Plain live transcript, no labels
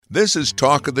This is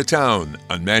Talk of the Town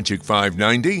on Magic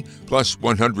 590 plus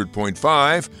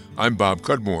 100.5. I'm Bob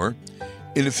Cudmore.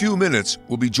 In a few minutes,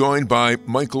 we'll be joined by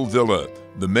Michael Villa,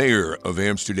 the mayor of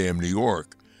Amsterdam, New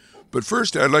York. But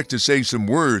first, I'd like to say some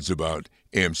words about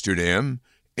Amsterdam.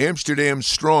 Amsterdam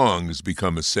strong has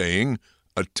become a saying,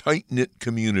 a tight-knit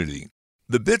community.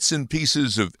 The bits and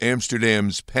pieces of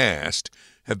Amsterdam's past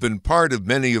have been part of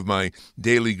many of my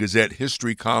Daily Gazette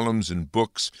history columns and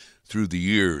books through the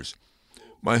years.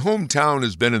 My hometown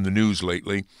has been in the news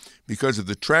lately because of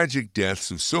the tragic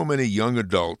deaths of so many young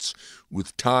adults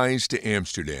with ties to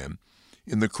Amsterdam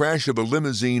in the crash of a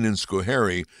limousine in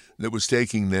Schoharie that was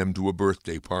taking them to a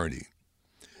birthday party.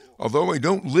 Although I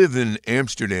don't live in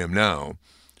Amsterdam now,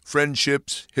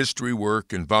 friendships, history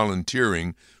work, and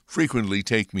volunteering frequently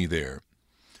take me there.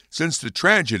 Since the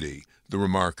tragedy, the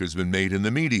remark has been made in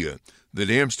the media that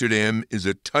Amsterdam is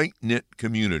a tight-knit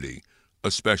community,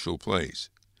 a special place.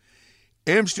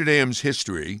 Amsterdam's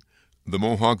history, the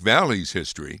Mohawk Valley's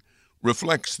history,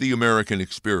 reflects the American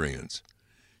experience.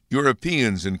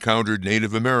 Europeans encountered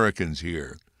Native Americans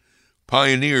here.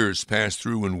 Pioneers passed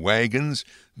through in wagons,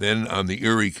 then on the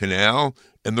Erie Canal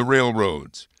and the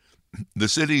railroads. The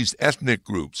city's ethnic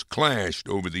groups clashed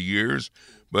over the years,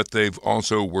 but they've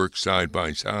also worked side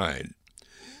by side.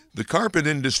 The carpet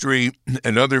industry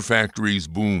and other factories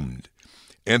boomed.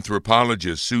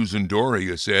 Anthropologist Susan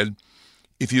Doria said,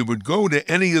 "If you would go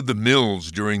to any of the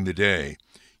mills during the day,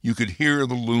 you could hear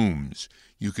the looms.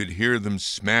 You could hear them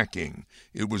smacking.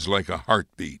 It was like a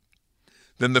heartbeat."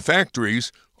 Then the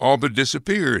factories all but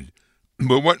disappeared.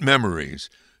 But what memories?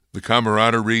 The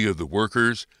camaraderie of the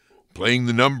workers, playing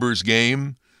the numbers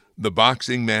game, the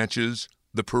boxing matches,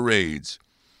 the parades.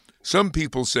 Some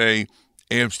people say,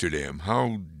 Amsterdam,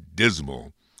 how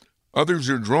dismal. Others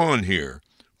are drawn here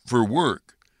for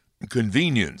work,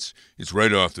 convenience. It's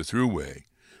right off the thruway.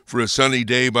 For a sunny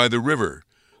day by the river,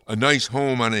 a nice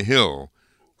home on a hill,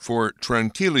 for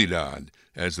tranquilidad,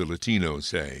 as the Latinos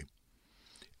say.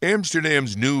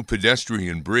 Amsterdam's new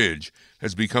pedestrian bridge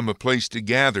has become a place to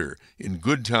gather in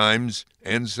good times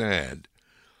and sad.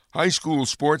 High school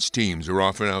sports teams are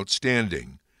often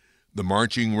outstanding. The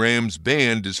Marching Rams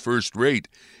band is first-rate,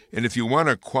 and if you want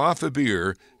to quaff a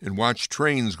beer and watch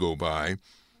trains go by,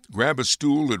 grab a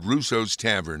stool at Russo's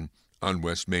Tavern on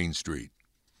West Main Street.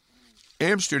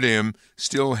 Amsterdam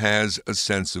still has a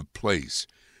sense of place.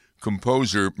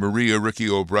 Composer Maria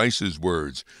Riccio Bryce's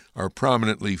words are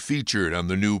prominently featured on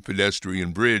the new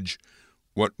pedestrian bridge.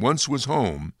 What once was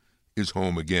home is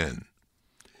home again.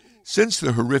 Since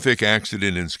the horrific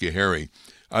accident in Schoharie,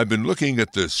 I've been looking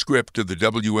at the script of the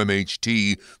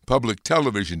WMHT public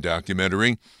television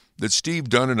documentary that Steve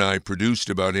Dunn and I produced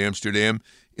about Amsterdam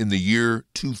in the year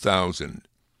 2000.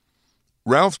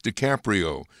 Ralph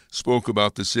DiCaprio spoke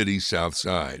about the city's South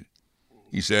Side.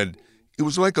 He said, "It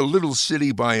was like a little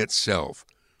city by itself,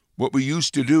 what we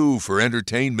used to do for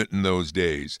entertainment in those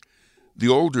days. The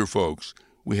older folks,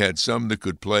 we had some that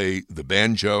could play the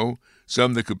banjo,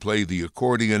 some that could play the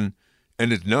accordion,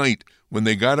 and at night, when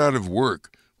they got out of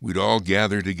work, we'd all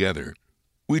gather together.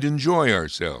 We'd enjoy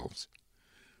ourselves."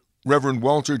 Reverend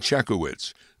Walter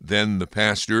Czekowitz, then the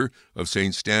pastor of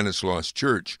St. Stanislaus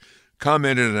Church,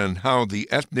 commented on how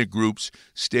the ethnic groups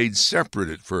stayed separate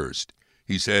at first.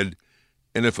 He said,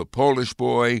 "And if a Polish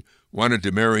boy wanted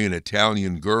to marry an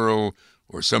Italian girl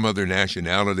or some other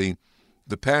nationality,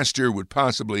 the pastor would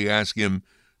possibly ask him,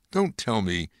 'Don't tell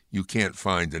me you can't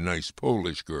find a nice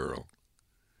Polish girl.'"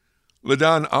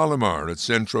 LaDon Alamar at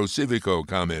Centro Civico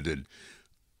commented,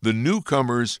 "The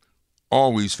newcomers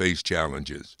always face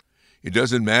challenges. It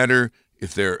doesn't matter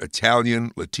if they're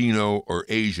Italian, Latino, or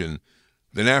Asian.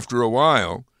 Then after a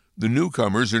while, the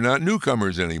newcomers are not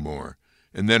newcomers anymore,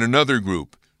 and then another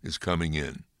group is coming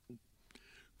in."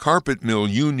 Carpet mill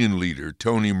union leader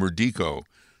Tony Merdico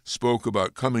spoke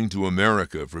about coming to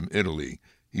America from Italy.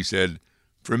 He said,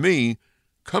 "For me,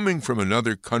 coming from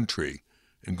another country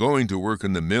and going to work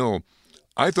in the mill,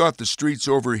 I thought the streets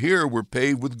over here were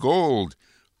paved with gold.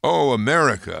 Oh,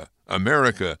 America,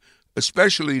 America,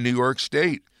 especially New York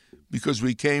State, because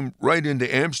we came right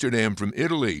into Amsterdam from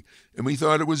Italy, and we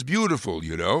thought it was beautiful,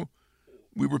 you know.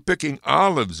 We were picking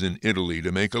olives in Italy to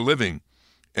make a living,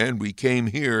 and we came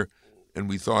here, and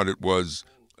we thought it was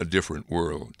a different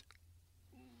world."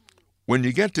 When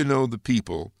you get to know the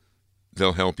people,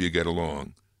 they'll help you get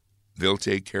along. They'll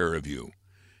take care of you.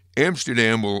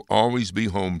 Amsterdam will always be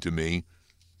home to me,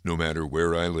 no matter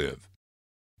where I live.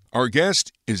 Our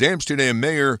guest is Amsterdam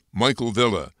Mayor Michael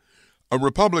Villa. A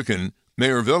Republican,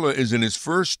 Mayor Villa is in his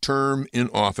first term in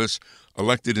office,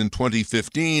 elected in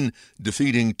 2015,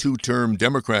 defeating two-term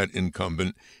Democrat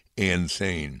incumbent Ann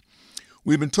Thane.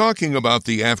 We've been talking about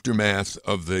the aftermath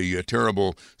of the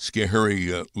terrible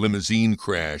Schoharie limousine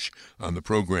crash on the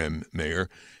program, Mayor.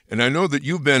 And I know that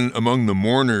you've been among the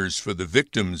mourners for the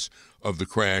victims of the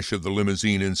crash of the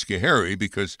limousine in Schoharie,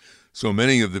 because so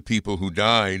many of the people who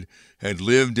died had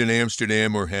lived in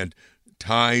Amsterdam or had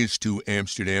ties to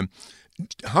Amsterdam.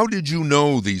 How did you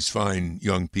know these fine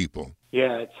young people?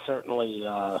 Yeah, it's certainly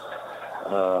a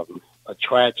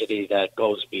tragedy that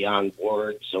goes beyond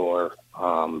words or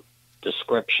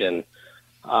description.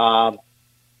 Well,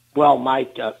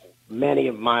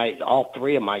 all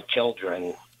three of my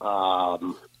children are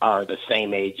the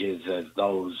same ages as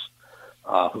those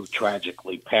who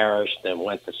tragically perished and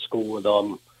went to school with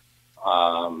them.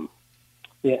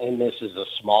 And this is a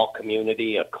small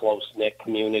community, a close-knit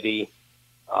community.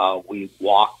 We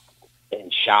walk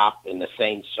and shop in the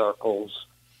same circles.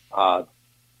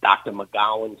 Dr.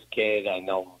 McGowan's kid, I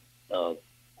know,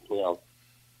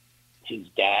 his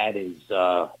dad is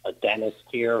a dentist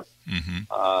here. Mm-hmm.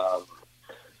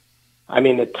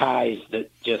 The ties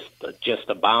that just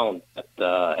abound.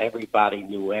 Everybody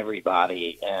knew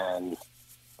everybody, and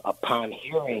upon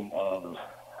hearing of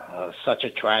such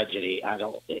a tragedy,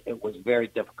 it was very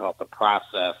difficult to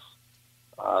process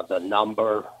the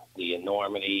number, the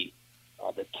enormity.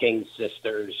 The King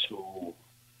sisters, who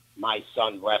my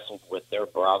son wrestled with their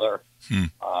brother.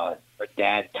 Her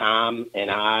dad, Tom, and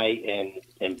I,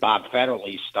 and Bob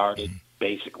Federley started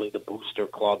basically the booster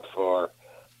club for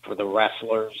the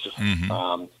wrestlers.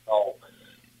 Mm-hmm.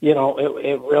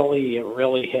 It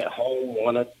really hit home.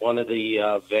 One of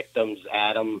the victims,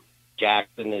 Adam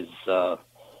Jackson, is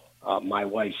my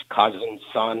wife's cousin's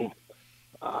son.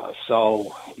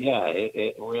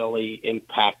 It really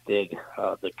impacted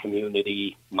the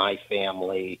community, my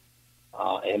family,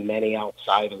 and many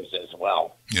outsiders as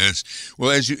well. Yes.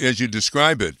 Well, as you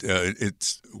describe it,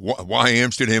 it's why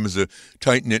Amsterdam is a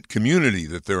tight-knit community,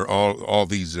 that there are all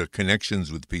these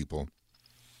connections with people.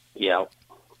 Yeah.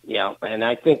 And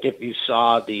I think if you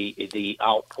saw the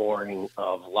outpouring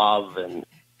of love and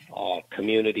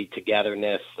community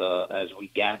togetherness as we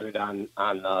gathered on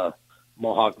the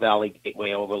Mohawk Valley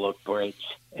Gateway Overlook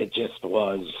Bridge, it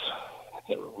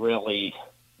really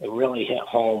hit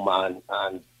home on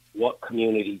what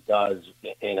community does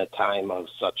in a time of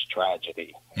such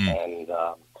tragedy. And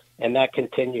that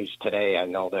continues today. I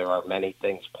know there are many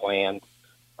things planned.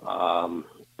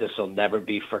 This will never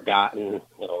be forgotten.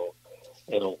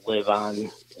 It'll live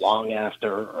on long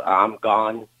after I'm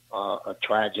gone. A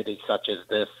tragedy such as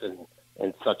this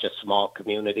in such a small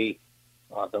community,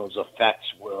 those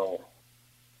effects will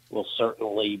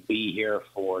certainly be here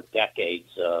for decades.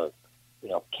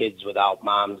 Kids without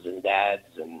moms and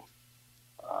dads, and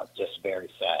just very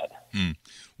sad.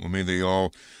 Well, may they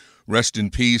all rest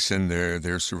in peace, and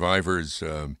their survivors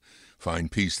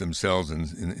find peace themselves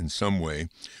in some way. I'd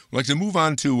like to move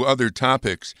on to other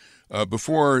topics.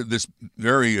 Before this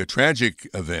very tragic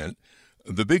event,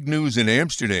 the big news in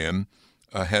Amsterdam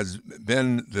has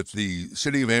been that the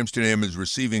city of Amsterdam is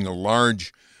receiving a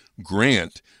large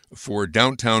grant for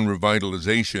downtown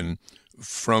revitalization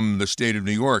from the state of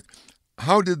New York.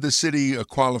 How did the city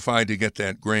qualify to get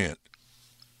that grant?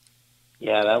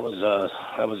 Yeah, that was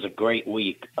a great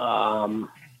week.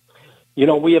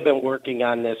 We have been working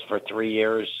on this for 3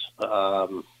 years.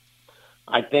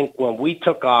 I think when we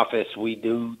took office, we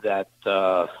knew that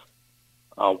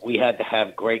we had to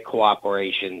have great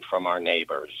cooperation from our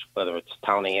neighbors, whether it's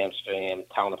Town of Amsterdam,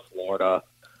 Town of Florida,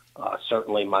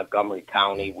 certainly Montgomery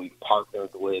County. We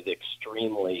partnered with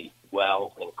extremely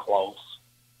well and close.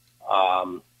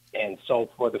 And so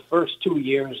for the first 2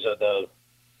 years of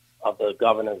the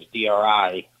governor's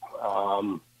DRI,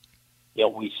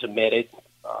 we submitted.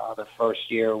 The first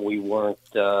year we weren't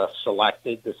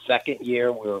selected. The second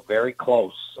year we were very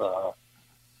close.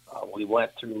 We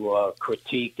went through a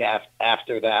critique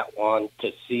after that one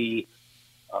to see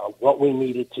what we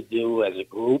needed to do as a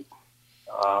group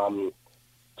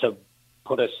to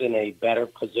put us in a better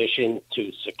position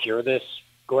to secure this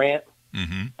grant.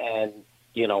 Mm-hmm. And,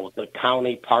 the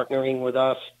county partnering with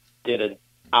us did an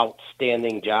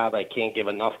outstanding job. I can't give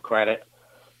enough credit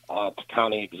to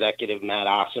County Executive Matt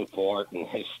Ossenfort and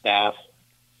his staff.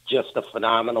 Just a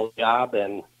phenomenal job,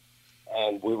 and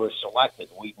we were selected.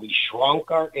 We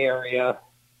shrunk our area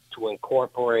to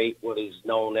incorporate what is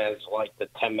known as like the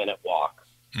 10-minute walk.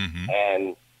 Mm-hmm.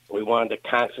 And we wanted to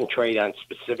concentrate on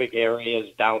specific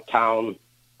areas downtown,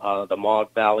 the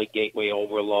Mohawk Valley Gateway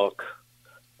Overlook,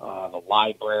 the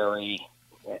library,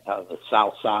 the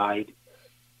South Side.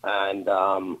 And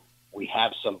we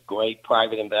have some great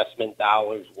private investment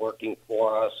dollars working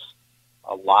for us,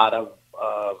 a lot of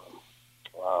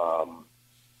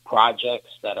projects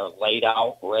that are laid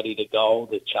out, ready to go.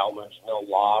 The Chalmers Mill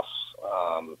Lofts,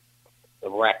 the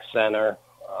rec center,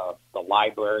 the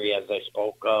library, as I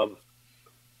spoke of.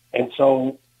 And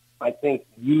so I think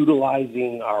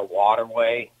utilizing our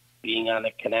waterway, being on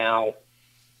the canal,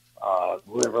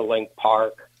 Riverlink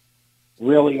Park,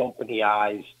 really opened the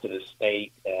eyes to the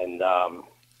state, and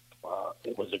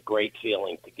it was a great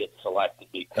feeling to get selected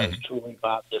because truly,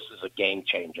 Bob, this is a game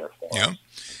changer for us.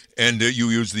 And you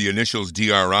use the initials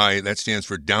DRI. That stands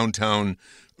for Downtown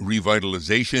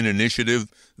Revitalization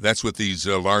Initiative. That's what these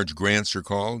large grants are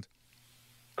called?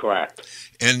 Correct.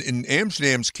 And in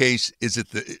Amsterdam's case, is it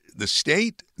the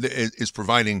state that is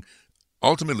providing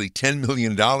ultimately $10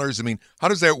 million? I mean, how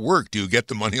does that work? Do you get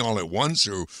the money all at once,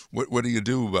 or what do you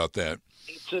do about that?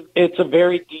 It's a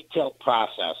very detailed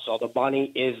process. So the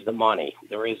money is the money.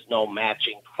 There is no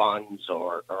matching funds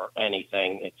or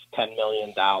anything. It's $10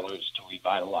 million to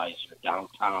revitalize your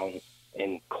downtown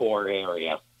and core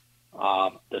area.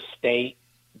 The state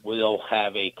will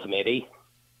have a committee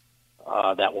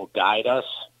that will guide us.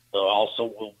 There also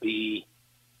will be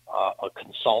a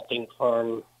consulting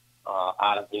firm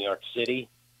out of New York City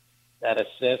that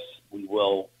assists. We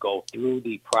will go through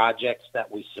the projects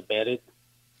that we submitted.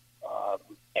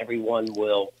 Everyone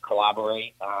will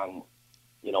collaborate on,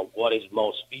 what is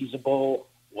most feasible,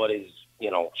 what is,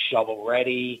 shovel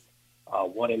ready,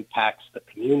 what impacts the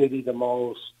community the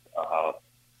most,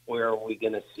 where are we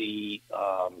going to see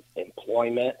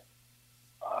employment.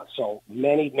 So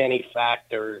many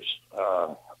factors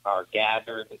are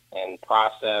gathered and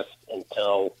processed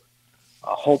until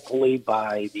hopefully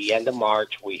by the end of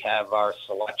March we have our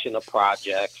selection of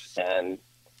projects, and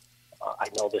I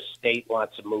know the state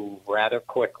wants to move rather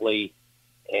quickly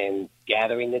in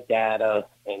gathering the data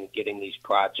and getting these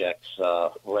projects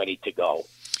ready to go.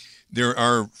 There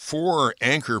are 4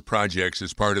 anchor projects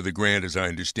as part of the grant, as I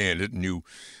understand it, and you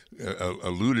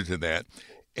alluded to that.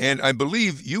 And I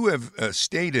believe you have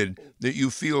stated that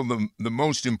you feel the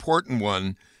most important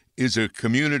one is a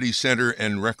community center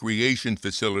and recreation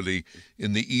facility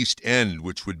in the East End,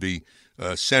 which would be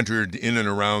centered in and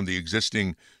around the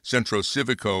existing Centro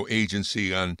Civico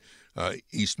agency on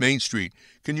East Main Street.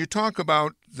 Can you talk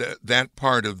about that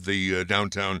part of the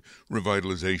Downtown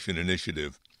Revitalization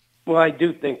Initiative? Well, I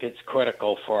do think it's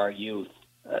critical for our youth.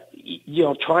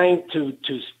 Trying to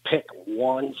pick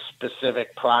one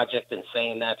specific project and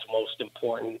saying that's most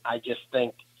important, I just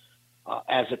think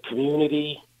as a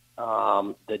community,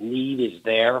 the need is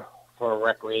there for a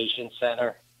recreation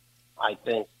center. I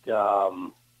think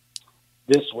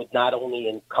this would not only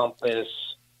encompass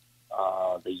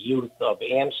the youth of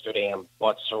Amsterdam,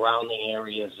 but surrounding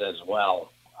areas as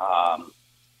well.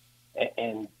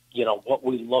 And what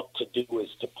we look to do is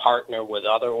to partner with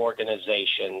other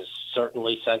organizations,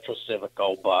 certainly Centro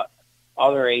Civico, but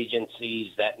other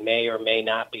agencies that may or may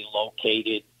not be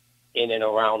located in and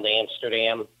around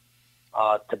Amsterdam,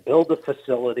 to build a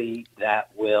facility that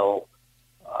will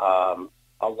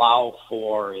allow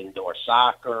for indoor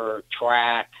soccer,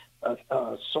 track,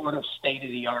 a sort of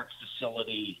state-of-the-art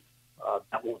facility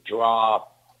that will draw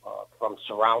from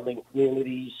surrounding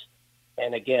communities.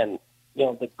 And again,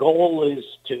 the goal is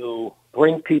to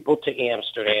bring people to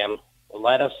Amsterdam,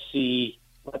 let them see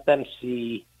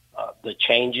the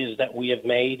changes that we have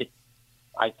made.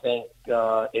 I think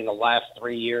in the last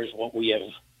 3 years, what we have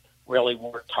really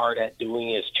worked hard at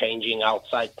doing is changing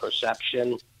outside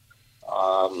perception.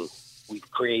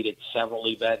 We've created several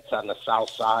events on the south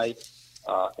side,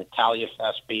 Italia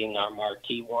Fest being our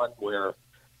marquee one, where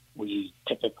we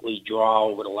typically draw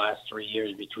over the last 3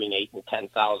 years between 8,000 and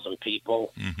 10,000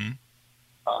 people. Mm-hmm.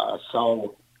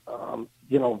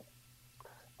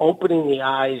 Opening the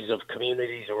eyes of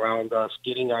communities around us,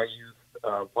 getting our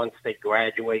youth, once they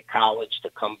graduate college, to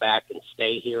come back and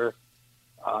stay here,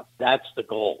 that's the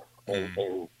goal.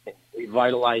 And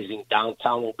revitalizing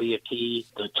downtown will be a key.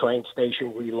 The train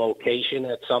station relocation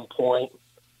at some point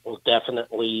will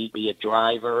definitely be a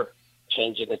driver,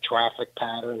 changing the traffic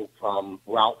pattern from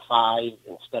Route 5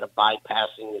 instead of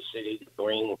bypassing the city to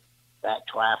bring that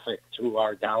traffic through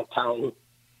our downtown.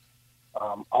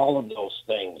 All of those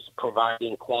things,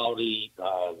 providing quality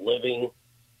living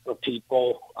for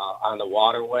people on the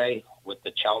waterway with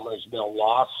the Chalmers Mill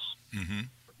Lofts.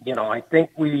 Mm-hmm. I think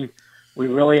we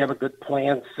really have a good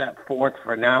plan set forth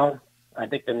for now. I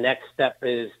think the next step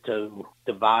is to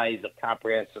devise a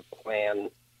comprehensive plan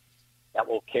that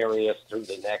will carry us through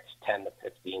the next 10 to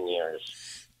 15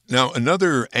 years. Now,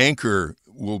 another anchor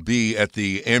will be at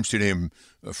the Amsterdam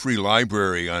Free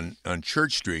Library on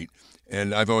Church Street.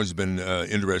 And I've always been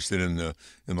interested in the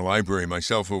library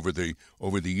myself over the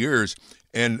years.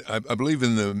 And I believe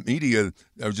in the media,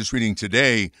 I was just reading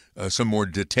today some more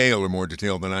detail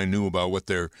than I knew about what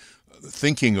they're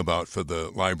thinking about for the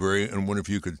library, and I wonder if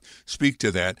you could speak to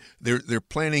that. They're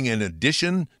planning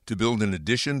to build an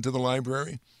addition to the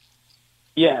library?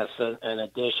 Yes, an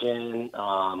addition,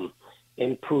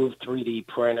 improved 3D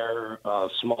printer,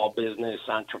 small business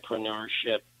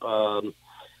entrepreneurship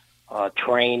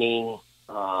training,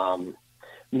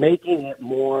 making it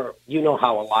more,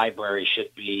 how a library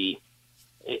should be,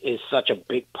 is such a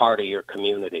big part of your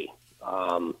community.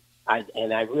 I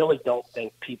really don't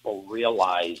think people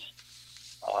realize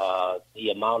the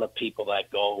amount of people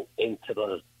that go into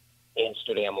the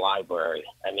Amsterdam Library.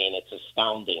 I mean, it's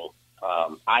astounding.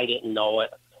 I didn't know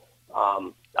it,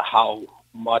 how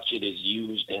much it is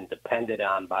used and depended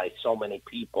on by so many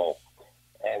people.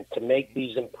 And to make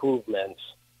these improvements,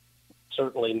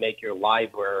 certainly make your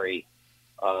library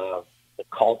the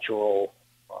cultural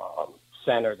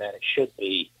center that it should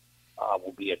be,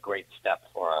 will be a great step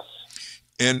for us.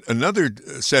 And another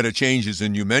set of changes,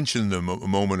 and you mentioned them a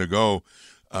moment ago,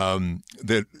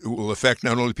 that will affect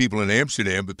not only people in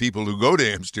Amsterdam, but people who go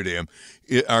to Amsterdam,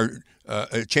 are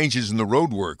changes in the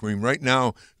road work. I mean, right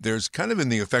now, there's kind of in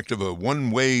the effect of a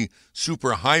one-way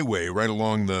superhighway right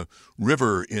along the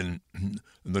river in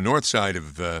the north side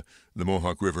of the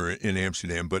Mohawk River in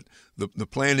Amsterdam. But the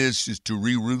plan is to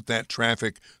reroute that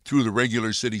traffic through the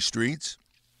regular city streets?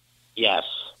 Yes.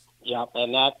 Yep.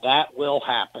 And that will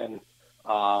happen,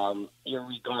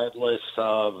 irregardless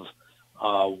of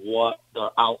what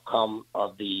the outcome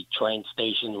of the train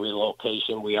station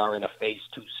relocation. We are in a phase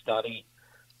 2 study,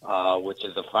 which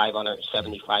is a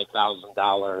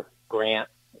 $575,000 grant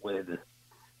with the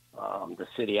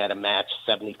city had to match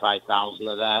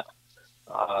 $75,000 of that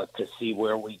to see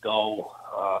where we go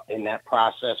in that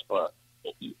process. But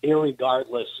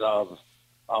irregardless of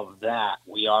that,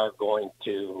 we are going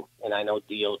to, and I know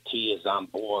DOT is on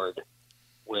board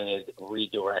with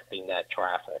redirecting that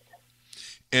traffic.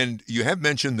 And you have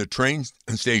mentioned the train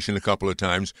station a couple of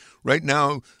times. Right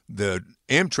now, the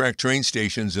Amtrak train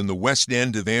station's in the west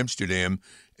end of Amsterdam,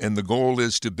 and the goal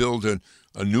is to build a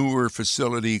newer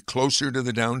facility closer to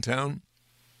the downtown?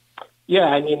 Yeah,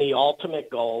 I mean, the ultimate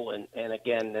goal, and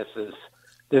again, this is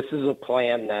a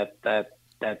plan that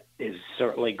is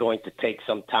certainly going to take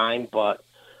some time, but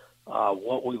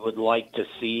what we would like to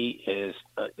see is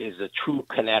a true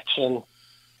connection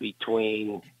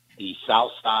between the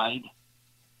south side,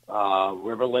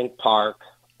 Riverlink Park,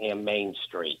 and Main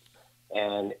Street.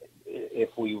 And if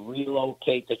we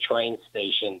relocate the train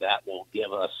station, that will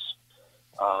give us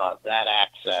that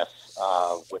access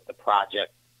with the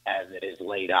project as it is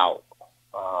laid out.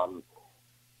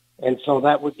 And so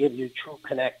that would give you true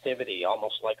connectivity,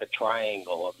 almost like a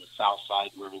triangle of the south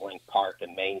side, Riverlink Park,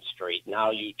 and Main Street.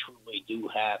 Now you truly do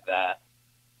have that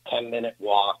 10-minute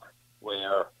walk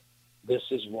where this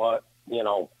is what,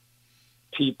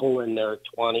 people in their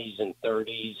 20s and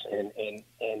 30s,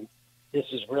 and this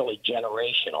is really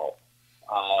generational.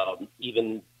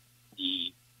 Even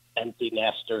the empty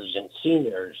nesters and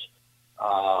seniors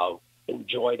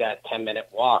enjoy that 10-minute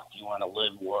walk. You want to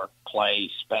live, work, play,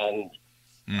 spend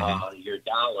your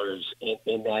dollars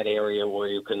in that area where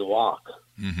you can walk.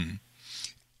 Mm-hmm.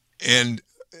 And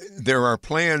there are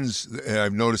plans,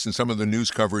 I've noticed in some of the news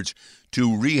coverage,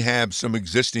 to rehab some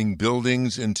existing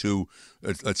buildings into,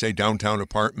 let's say, downtown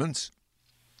apartments?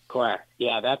 Correct.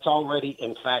 Yeah, that's already,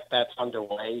 in fact, that's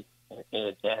underway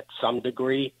at some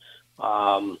degree.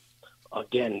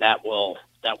 Again, that will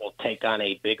take on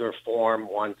a bigger form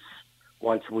once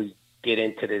we get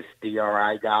into this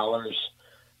DRI dollars.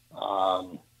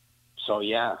 So,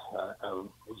 yeah,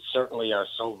 we certainly are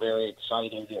so very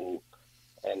excited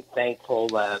and thankful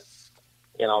that,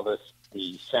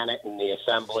 the Senate and the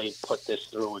Assembly put this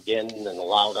through again and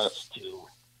allowed us to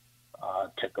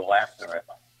go after it.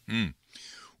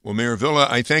 Well, Mayor Villa,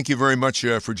 I thank you very much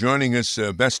for joining us.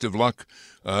 Best of luck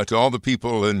to all the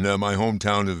people in my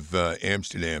hometown of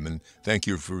Amsterdam, and thank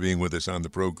you for being with us on the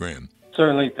program.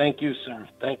 Certainly. Thank you, sir.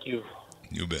 Thank you.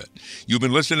 You bet. You've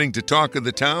been listening to Talk of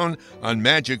the Town on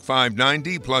Magic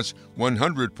 590 plus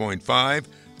 100.5.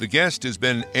 The guest has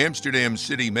been Amsterdam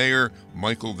City Mayor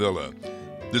Michael Villa.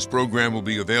 This program will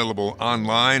be available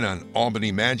online on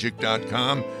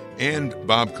albanymagic.com and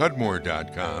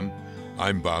bobcudmore.com.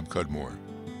 I'm Bob Cudmore.